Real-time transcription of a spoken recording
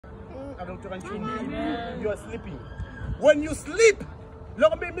You are sleeping. When you sleep,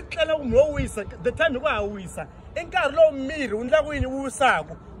 the time you are with Encarlo Mir, Undawin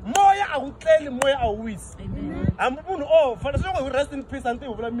Wusago, Moya Outlet, Moya Awis. I'm going oh, for the song of rest in peace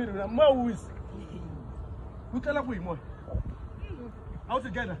until Mir, more wish. Who tell us we more? Out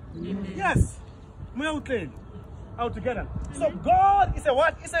together. Yes. We out together. So God is a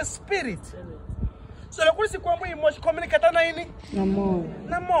what? It's a spirit. So the question we must communicate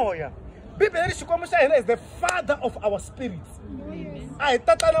Namoya. Bible is the father of our spirits. I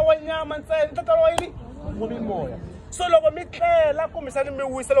tatana wanyama and tatana wili moya. So logo mi la kumisani mi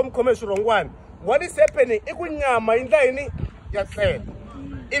wiselo mkomesho one. What is happening? Ikunyama indaini ya tle.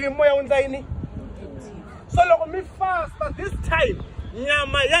 Ili moya undaini. So logo mi fast at this time.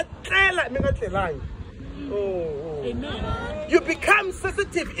 Nyama ya tlela mingatlelanyi. Oh. Amen. You become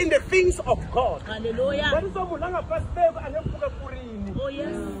sensitive in the things of God. Hallelujah. Oh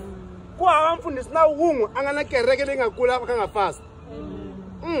yes. Kwa mfundisi na wungu angana kereke lengakula kanga fast.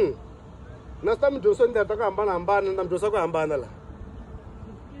 Na sta mdoso ndata kambana ambana na mdoso kwa ambana la.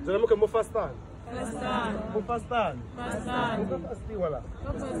 Zana muke mo fastan. Fastan. Mo fastan. Fastan. Mo fasti wala.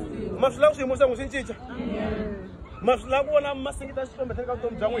 Masla usi musa musinchicha. Masla kuona masingita shombe teka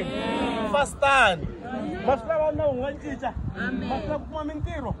tom jangweni. Fastan. Masla wana unganchicha. Masla kuma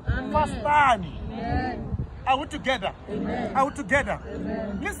mintiro. Fastan. Are we together? Are we together?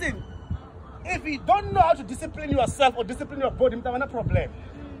 Listen. If you don't know how to discipline yourself or discipline your body, you have a problem.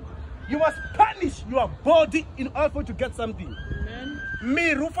 You must punish your body in order for you to get something.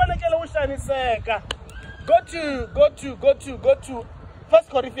 Go to 1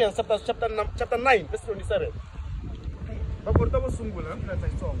 Corinthians chapter 9, verse 27.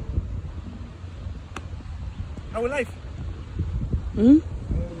 Our life.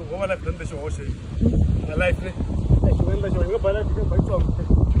 Our life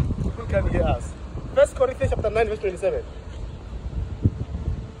people can hear us. 1 Corinthians chapter 9, verse 27.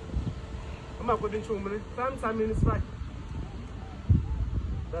 I'm not going to show me. Some minutes back.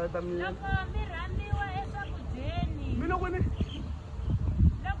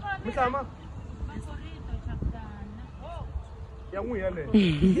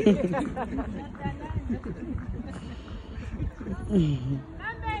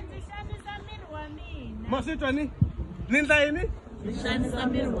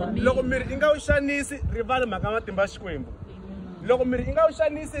 Loko miri inga ushanisi rival magama timba xikwembu. Loko miri inga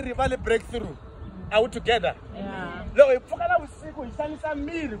ushanisi rival breakthrough. Are we together? Yeah. Loko ipfukala usiku ishanisa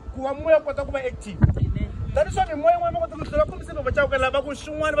miri kuwa moya kota kuba active. That is why moya moya kota kuhlola kumsini bachawu laba ku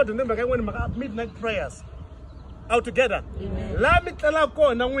xin'wana va dyondze mhaka yin'wana mhaka midnight prayers. Are we together? La mi tlela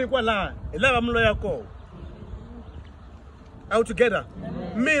kona n'wi kwala hi lava mi loya kona. Are we together?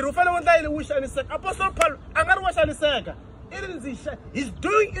 Miri u fanele u endla yini wu xaniseka. Apostle Paul a nga ri wa xaniseka. He's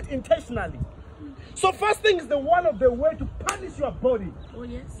doing it intentionally. So fasting is the one of the way to punish your body. Oh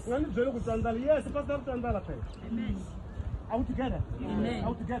yes. Yes, Pastor Amen. Are we together? Amen.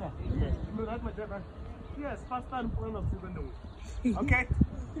 Are we together? Yes, Pastor. Okay.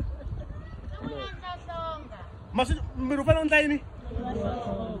 Mirufana ndayini?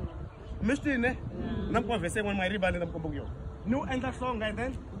 Mistine? Namko vese mwa riba na mkombogyo. Nu enda songa and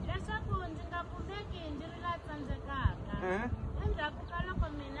then?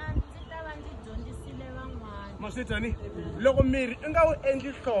 Masitani, loko miri inga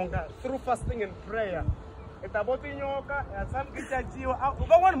endli songa through fasting and prayer. Etaboti nyoka, some kichajiwa.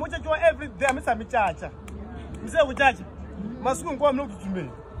 Ubangwana muchajiwa every day amisa michacha. Mse kuchacha. Masuku ngwa mlo kutume.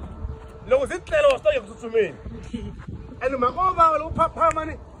 Loko zitlelo sto yokutume. And makova lo papa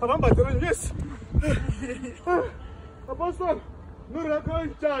mani, papa yes. Apostle, nura ko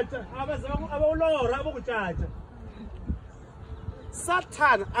chacha. Abazolora abakuchacha.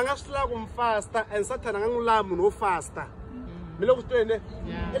 Satan angasula kumfasta and Satan angangulamu no faster. Miloko twene.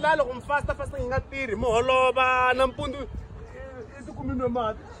 Ilalo kumfasta fasting ngatiri moholoba nampundu isikumino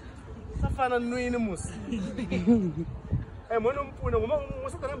mat. Safana nwini musi. Mwana mpuna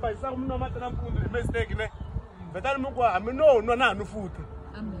ngosatana mbayisa kumno mat nampundu mistake ne. Betani mukwa amino no na nufuthi.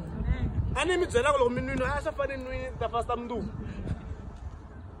 Amen. Ani midzela ko minwino asafana nwini ta fasta mndu.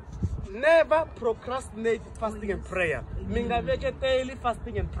 Never procrastinate fasting and prayer. Mingaveke daily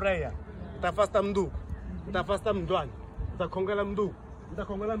fasting and prayer. Ta fasta mndu. Ta fasta mndwana. Ta khongela mndu. Ta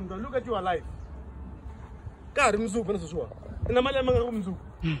khongela mndwana. Look at your life. Kari mzuku nasuzwa. Ina mali manga ku mzuku.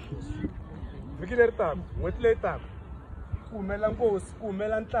 Vikile ritamo, wetle ritamo. Kumela nkosi,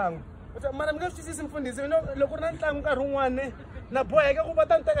 kumela ntlangu. Mara mngasisisi mfundisi, loko ri na ntlangu nkarhi wun'wana na boheka ku va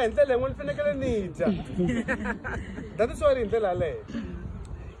ta nteka hi ndlela yin'wana fanekele ni dya. That is why ri hi ndlela leyo.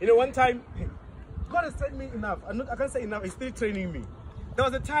 You know, one time, God has trained me enough. I can't say enough, He's still training me. There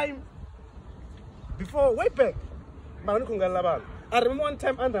was a time, before, way back. I remember one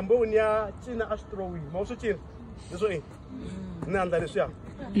time and Rambo near China Astrowi.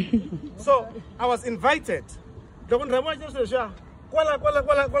 So I was invited. So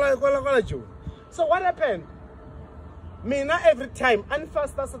what happened? Me now every time and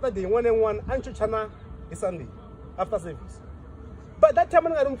first Saturday 1 and 1 and Chuchana is Sunday after service. But that time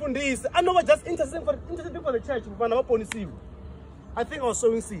I don't this. I know just interested for the church when I see you. I think I was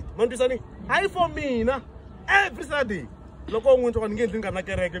sowing seed. I for me now every Saturday. Local won't want to get think I'm not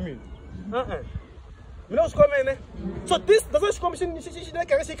me. So this doesn't commission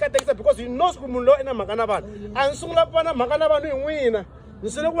because you know school law in a Maganaban and soon Lapana Maganaban win.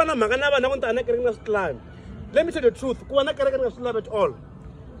 Instead of one Maganaba, climb. Let me tell you the truth. Kuana Karakan love at all.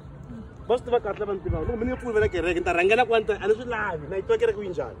 Most of a Catlavan people, no many people like a regular Rangana Quanta and it's live. Night to get a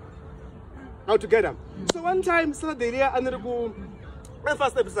queen child. How together. So one time, Saturday, and then go and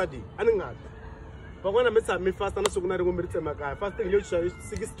fast episode. And not. But when I met me fast and I saw my fasting, you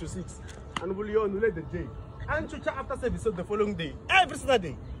 6 to 6. And will you let the day. And church after service the following day. Every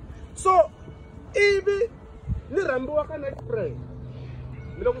Saturday. So, even Nirambuaka night prayer.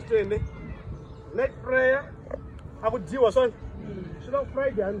 Night prayer. I would do a son. Should not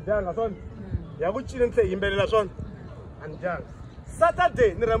Friday and Jan a son. I would children say in Bella son and Jan.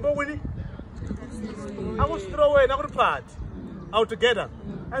 Saturday, Nirambo Willie. I would throw away another part out together.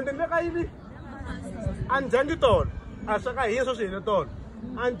 And then make I and Jangiton. I saw I hear so say the tone.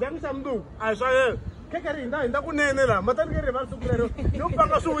 And Jang Samdu, I saw her. Kekari in the Kunena, Matangari Masukero, no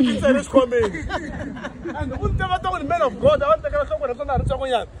Pangasu is coming. And Untavaton men of God, I want to go to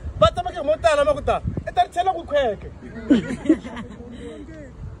Sokoyan. But I make a Montana Mota, and then tell her quick.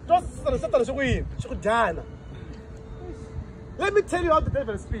 Just Saturday, she could Jana. Let me tell you how the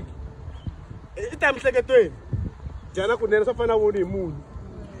devil speak. It I'm like a twin. Jana could never find a woody moon.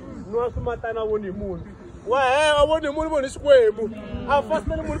 No Matana woody moon. Why I want the moon is square. I fast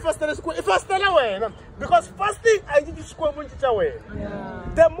the moon faster square. Faster away. Because fasting I need to square moon away.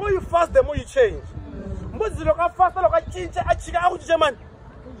 The more you fast, the more you change. But the local faster look at change a chicken out German.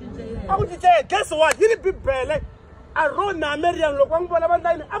 How did you guess what? You need to be like a road American local one.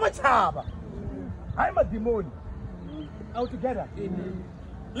 I'm a chaba. I'm a demon. Out together.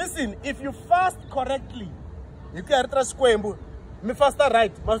 Listen, if you fast correctly, you can trust square. Me faster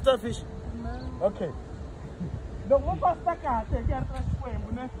right, master fish. Okay. The one faster car, take care of square.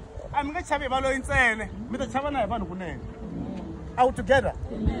 I'm going to have a value insane. Me the Chavana Van out together.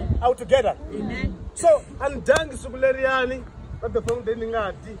 Out together. So, and Jan Subulariani, but the phone didn't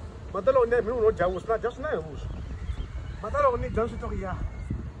get Matalo never wrote was not just now. Matalo only John Sitoria.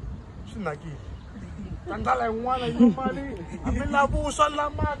 Shinaki. Tandala one and nobody. I mean, Labusa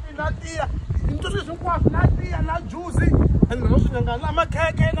Lamati, Natia. Into this was Natia, not juicy. And Rosanama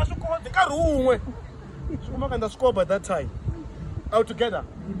Kaka and Asuko, the Karu. So and the score by that time. Out together.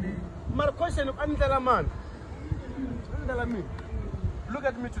 My question of Andela man. Look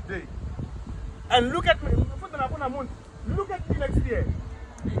at me today. And look at me. Look at me next year.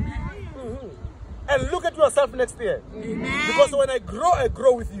 And look at yourself next year. Because when I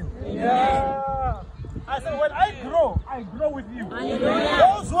grow with you. Yeah. I said, when I grow with you.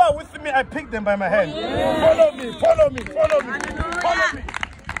 Those who are with me, I pick them by my hand. Follow me, follow me, follow me, follow me.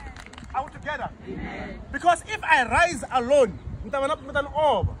 Out together. Because if I rise alone, I'm not with an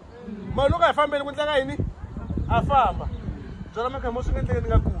orb. My look at family with a farmer. So I'm not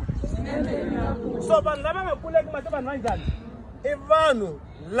so, but Lava put like my seven Ivanu,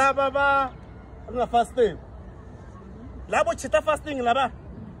 Lababa, I'm fasting. Labo Chita fasting, Laba.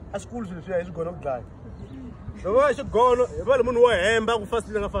 A school is going to die. So I should go, I'm back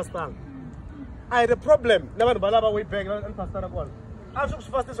fasting and fasting. I had a problem. Never Balaba way back and faster one. I should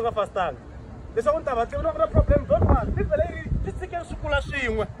fast this on fast time. There's one time I tell you no problem. Don't worry. This lady, this chicken sukula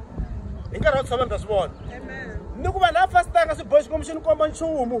shing. In cannot someone that's one. Amen. No one fast time as a boys commission come and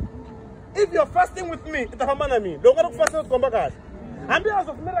show. If you're fasting with me, it's a hamana. Don't go to fast come back. And because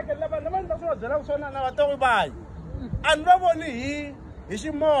of miracle, never that's what the son and I tell you by. And not only is she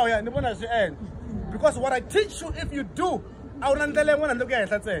more and the one at the end. Because what I teach you, if you do, I will not tell you and look at it.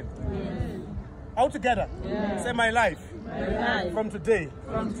 That's it. All together. Say my life. From today,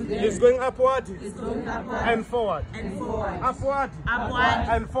 it's going upward, and forward, upward,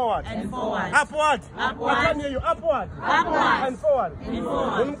 and forward, upward. I can hear you. Upward, and forward.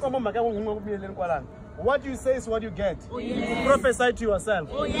 What you say is what you get. Prophesy to yourself.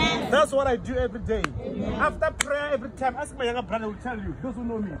 That's what I do every day. After prayer, every time, ask my younger brother, will tell you, those who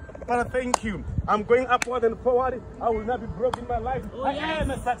know me. Father, thank you. I'm going upward and forward. I will not be broken in my life. I am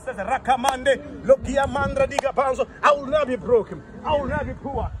a success. Rakamande, Lokia Mandra Diga Panzo. I will not be broken. I will not be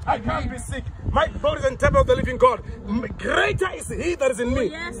poor. I can't be sick. My body living God. Greater is He that is in me.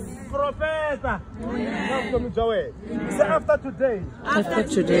 Yes. Professor. Amen. Say after today. After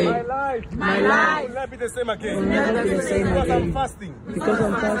today, My life. My life will not be the same again. never be the same Because I'm again. fasting. Because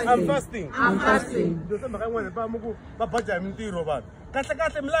I'm fasting. I'm fasting. I'm fasting.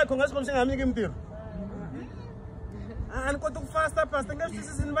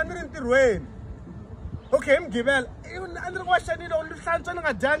 Okay, I'm giving. I'm watching it on the Sanson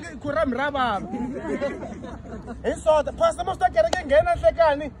and Dang Kuram Rabba. And so the pastor must get again and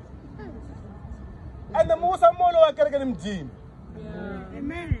second. And the most of Molo are getting him gym.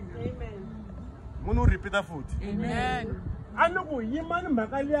 Amen. Amen. Munu repeat that food. Amen. I know you man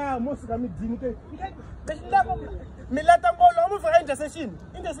Magalia, most of them gym. Milata Molo for intercession.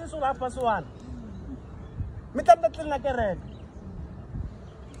 Intercession of Pass one. Mitam like a red.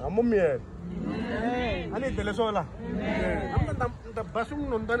 I'm a mere. I need the Lesola. The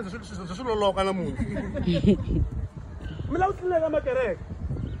bathroom on the solo local moon. Milan Makerek.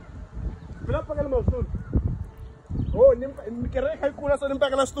 Milan Oh, Mikerek, I could have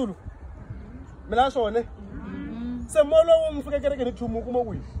Impagala stool. Milasone. Some Molo won't forget getting to Mukuma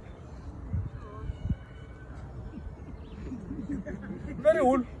with. Very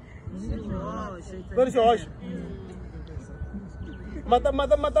old. Very short. Mata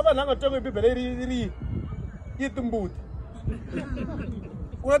nanga tongo bibeli yitumbuti.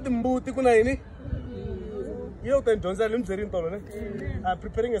 Kuna tumbuti kuna ini. You can Johnson Limzeri Tolone. I'm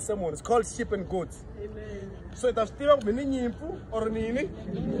preparing a sermon. It's called Sheep and Goats. So it has still up mini or nini.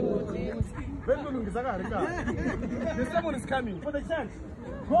 The sermon is coming for the church.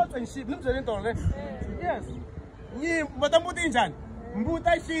 Goats and sheep. Limzeri Tolone. Yes. Ni Matamuti Injan.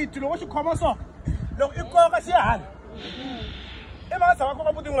 Mbuta sheep to know what you come so. Look, you call us here. Emang sama aku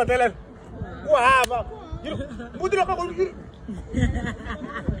kamu tinggal teler. Wah apa? Butuh aku kalau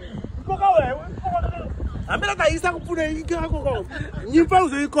kau kau ambil tak isa aku punya ini aku kau. Nyimpan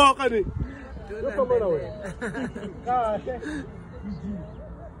usai kau kan ni. Kau mana weh? Kau.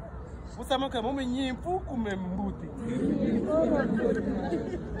 Usama kamu menyimpu kumembuti.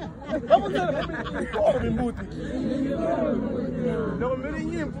 Kamu tak membuti. Lalu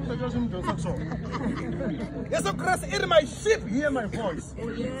menyimpu tak jauh sumber sakso. Yes, so Christ, hear my sheep, hear my voice.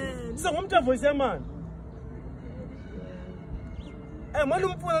 So, I'm just voice, man. Eh, man,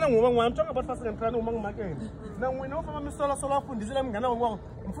 I'm talking about fasting and praying. Now, we know from Sola Food, this is I'm going to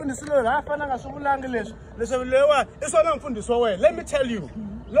find this little half and a soul English. Let's have a lower. It's all I'm from this way. Let me tell you.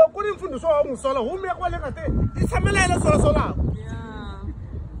 Look, couldn't find the solar. Who make one at it? It's a melon solar.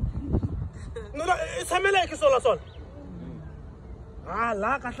 No, it's a melon solar. Ah,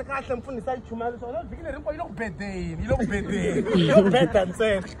 la kasi I'm from the side chumali so no begin to look better. You look better. You look better and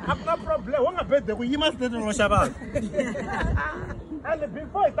say, "Have no problem. Won't better. We must do the Roshaba." And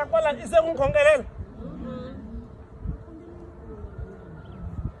before it's like is a congelel.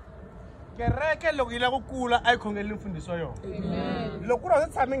 Kereke lo ila kukula ay congelel mfundiso yo. Amen. Lokura se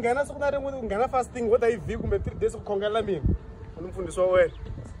tsame ngena so kunare ngena fasting whether ivi kumbe 3 days ukongela mina. Umfundiso wena.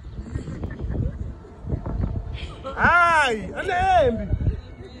 Hayi, anembi.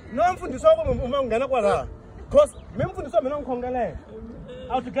 No mfundisi wako uma ungena kwa la. Because memfundisi mina ngikhongelele.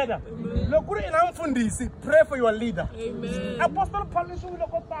 All together. Lokuri ina mfundisi, pray for your leader. Amen. Apostle Paul ushilo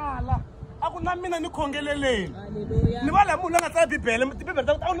kopala. Akuna mina nikhongeleleni. Hallelujah. Ni bala munhu angatsaya Bibele, Bibele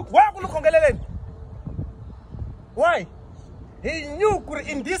ta why kunikhongeleleni? Why? He knew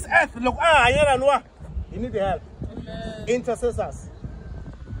in this earth look yena nwa. You need the help. Amen. Intercessors.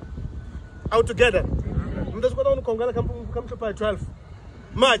 Out together. Mndas kwata unikhongela come to by 12.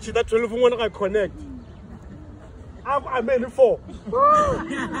 March that 12 ngwana ka connect. I'm in 4.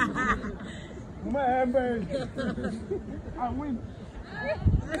 Man. I win.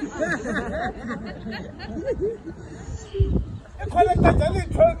 Connect that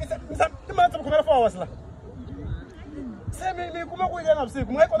 12 the month of 4 hours la. Say me kuma ku yana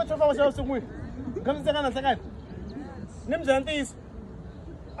busiku. Ngai kwata 12 hours ya busiku. Ngamtsekana sekani. Nimzantis.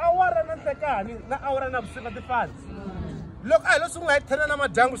 Awara na sekani na awara na busiku tifans. Look, I lost my tenant ama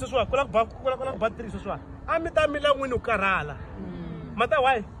jangu soswa. Kula battery soswa. Amita mila winu karala. Mata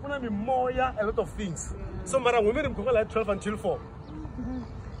why? Kuna mi moya a lot of things. So mara women mko like 12 until 4.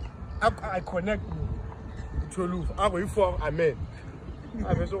 I connect to Luf. I go for amen.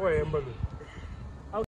 I be so go embalu.